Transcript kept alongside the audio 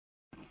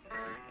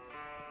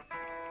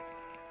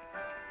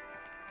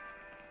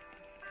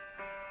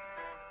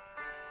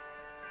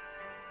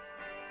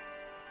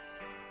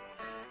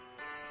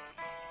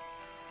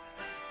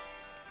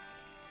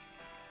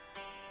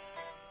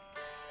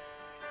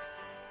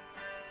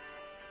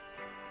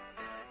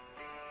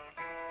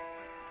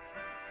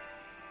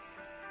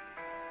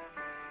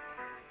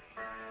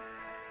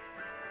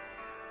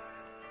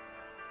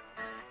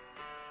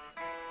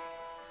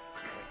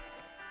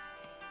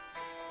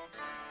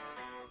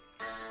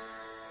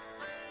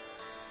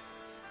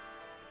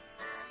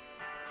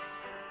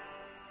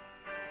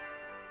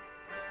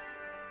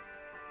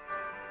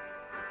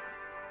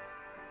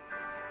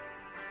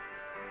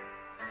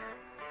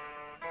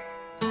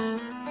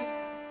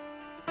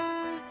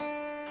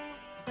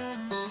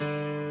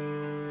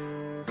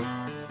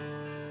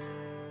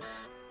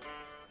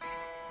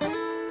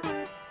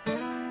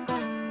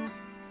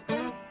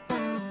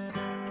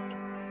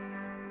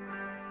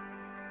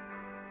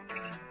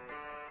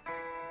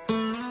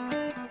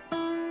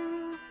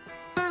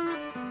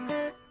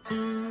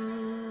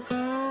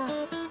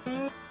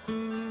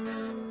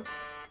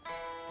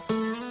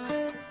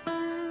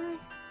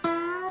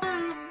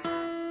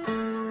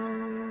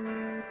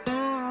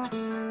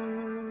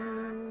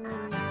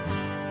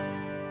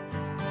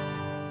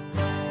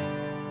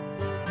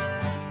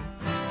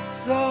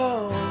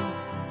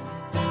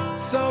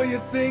you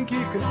think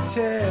you can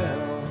tell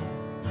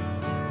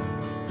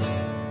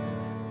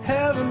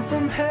heaven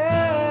from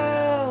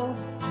hell,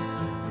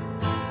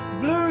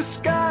 blue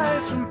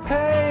skies from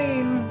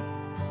pain?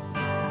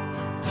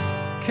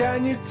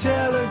 Can you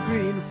tell a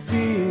green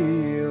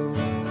field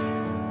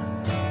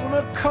from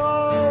a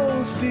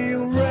cold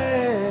steel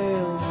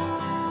rail,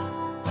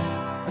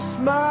 a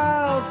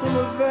smile from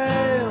a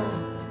veil?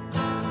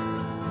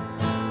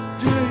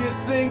 Do you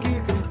think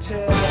you can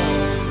tell?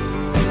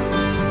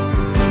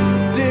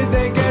 Did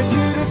they get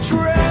you to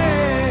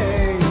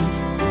train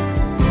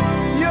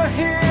your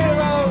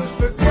heroes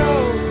for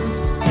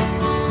ghosts,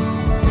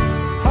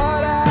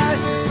 hot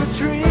ashes for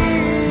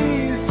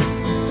trees,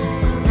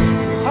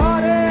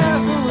 hot air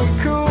for a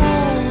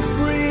cool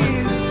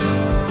breeze,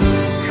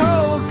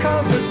 cold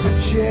comfort for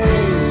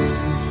change?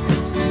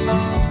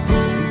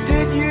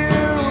 Did you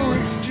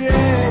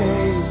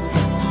exchange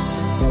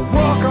a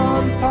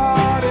walk-on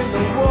part in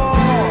the war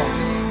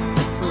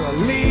for a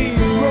lead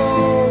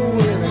role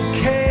in a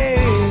cage?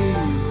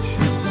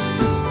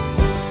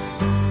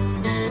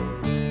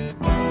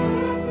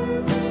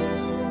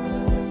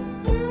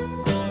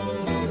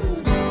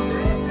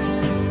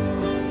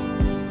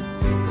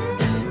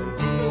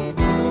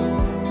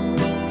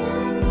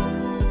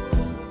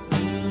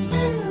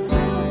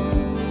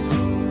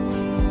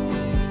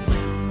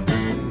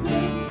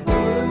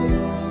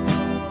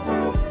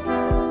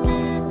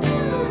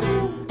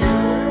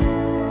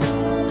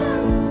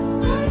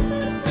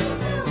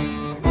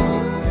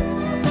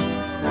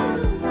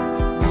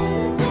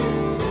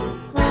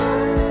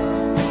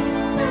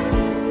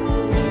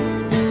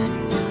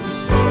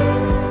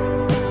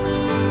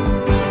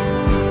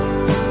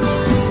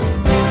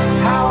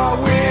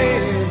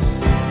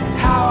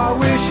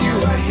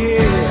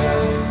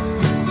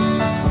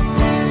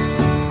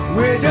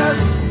 We're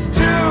just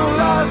two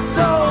lost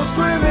souls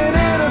swimming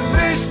in a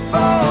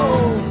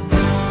fishbowl,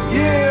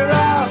 year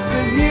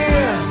after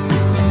year,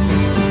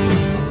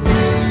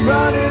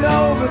 running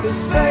over the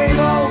same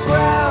old